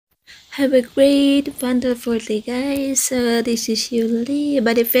Have a great, wonderful day, guys. This is Yuli,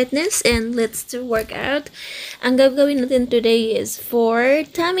 Body Fitness, and let's do workout. Ang gagawin natin today is for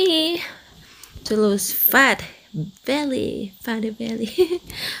tummy, to lose fat, belly, fatty belly,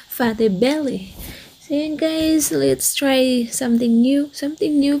 fatty belly. So yun guys, let's try something new,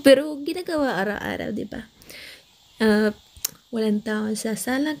 pero ginagawa araw-araw, di ba? Walang tao sa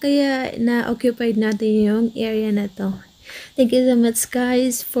sala, kaya na-occupied natin yung area na to. Thank you so much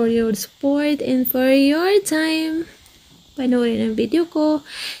guys for your support and for your time. Panoorin ang video ko.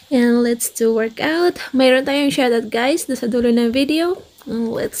 And let's do workout. Mayroon tayong shoutout guys doon sa dulo ng video.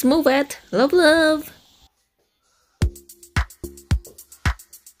 Let's move it. Love, love!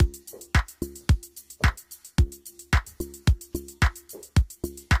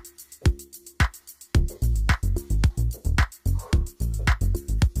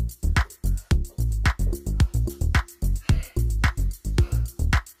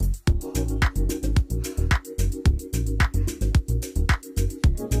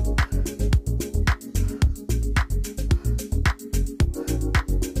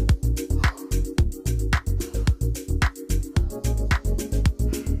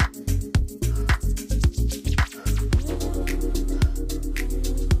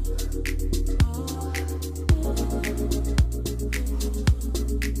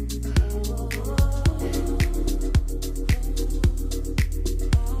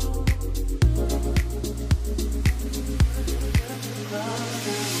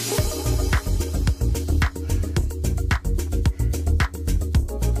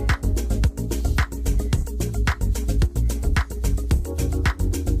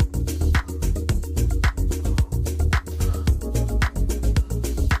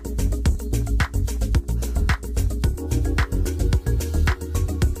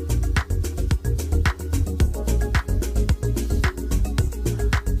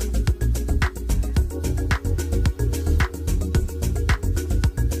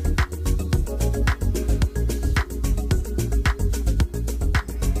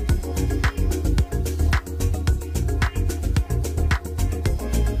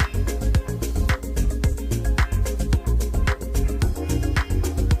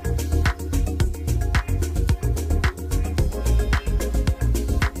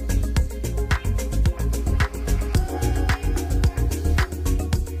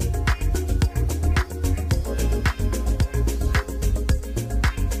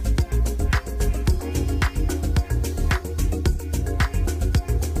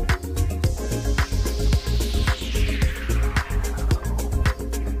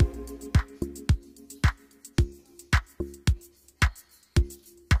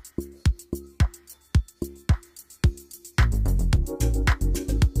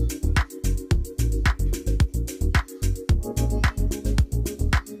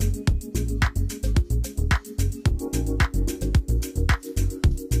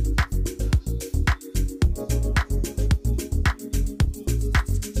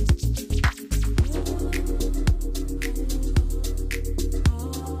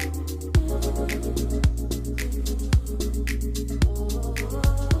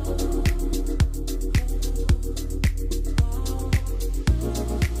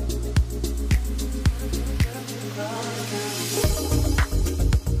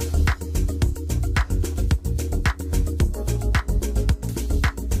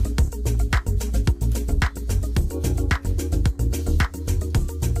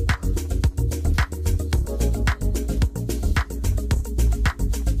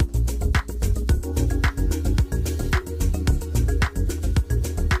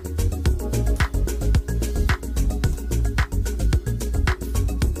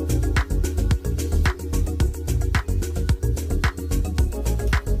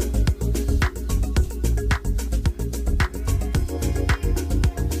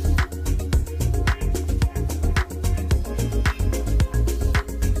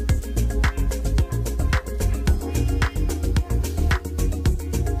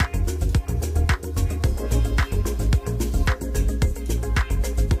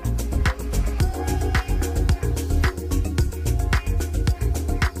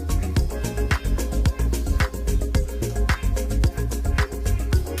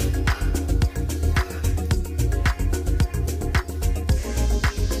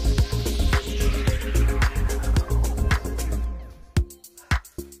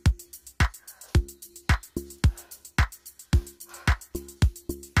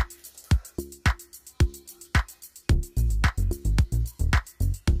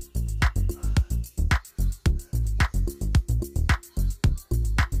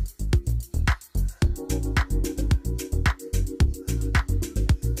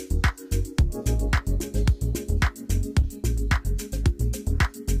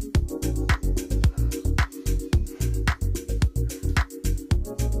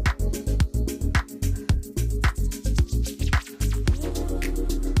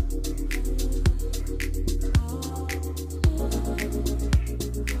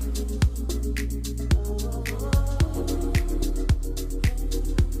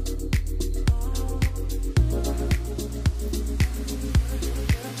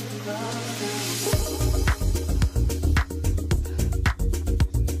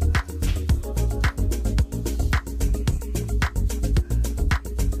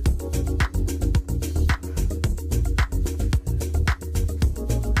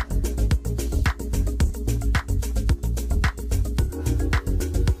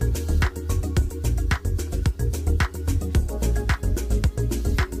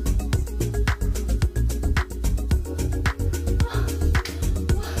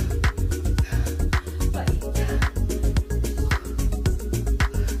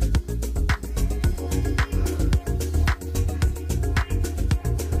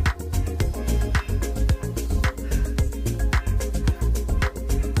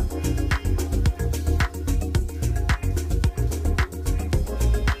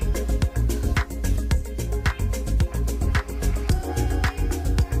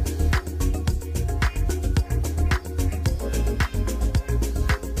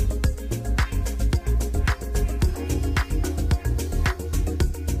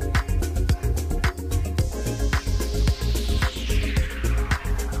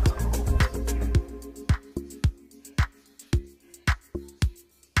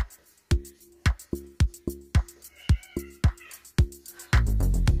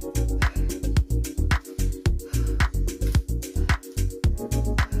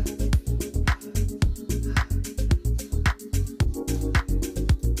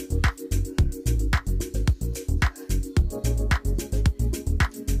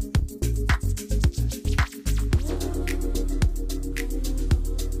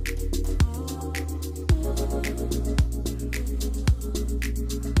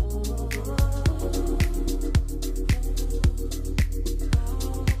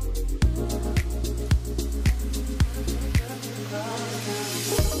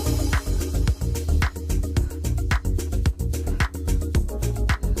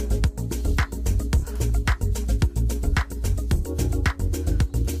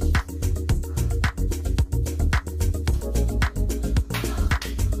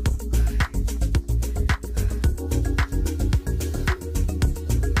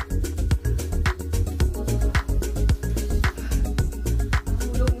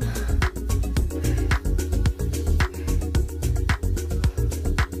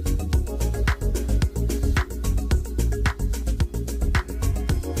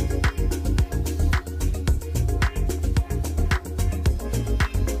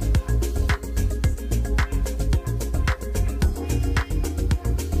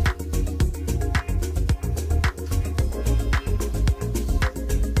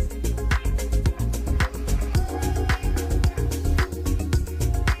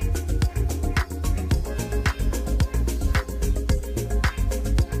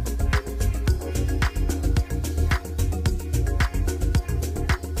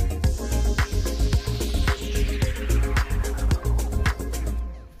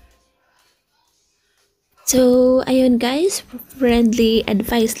 So, ayun guys, friendly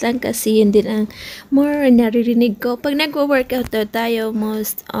advice lang kasi yun din ang more naririnig ko. Pag nagwo-workout daw tayo,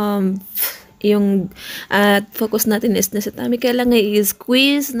 most yung focus natin is nasa tummy, kailangan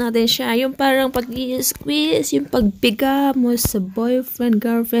i-squeeze natin siya. Yung parang pag i-squeeze, yung pagbiga mo sa boyfriend,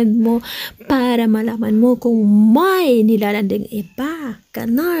 girlfriend mo para malaman mo kung may nilalanding iba.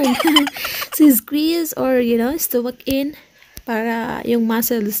 Ganon. So, squeeze or, stomach in para yung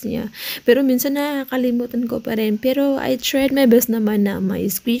muscles niya. Pero minsan nakakalimutan ko pa rin. Pero I tried my best naman na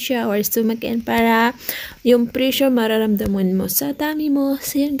ma-squeeze siya or stomach in para yung pressure mararamdaman mo sa tummy mo.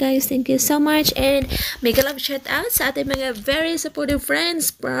 So yun guys, thank you so much. And mega love shout out sa ating mga very supportive friends.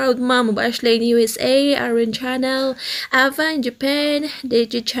 Proud Mom of Ashley in USA, Aaron Channel, Ava in Japan,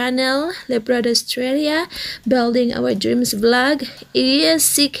 Deji Channel, Lebrad Australia, Building Our Dreams Vlog,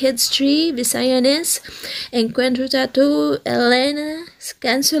 ESC Kids 3, Visayanes, Encuentro Tattoo, Elena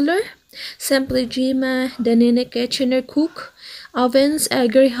Chancellor, Simply Jima, Danina Kitchener Cook, Ovens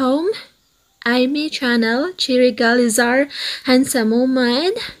Agri Home, Amy Channel, Chiri Galizar, Handsome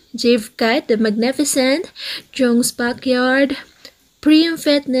Woman, Jave Cut, The Magnificent, Jong's Backyard, Preem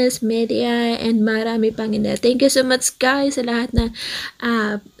Fitness Media, and marami pang ina. Thank you so much guys sa lahat na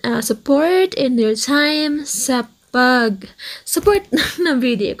support and your time sa pag-support ng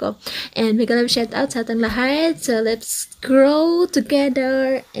video ko. And may love shout out sa atang lahat. So let's grow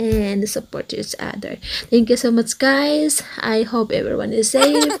together and support each other. Thank you so much guys. I hope everyone is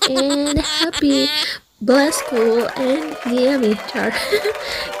safe and happy, blissful, and yummy. Char.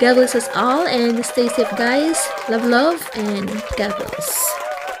 God bless us all and stay safe guys. Love, and God bless.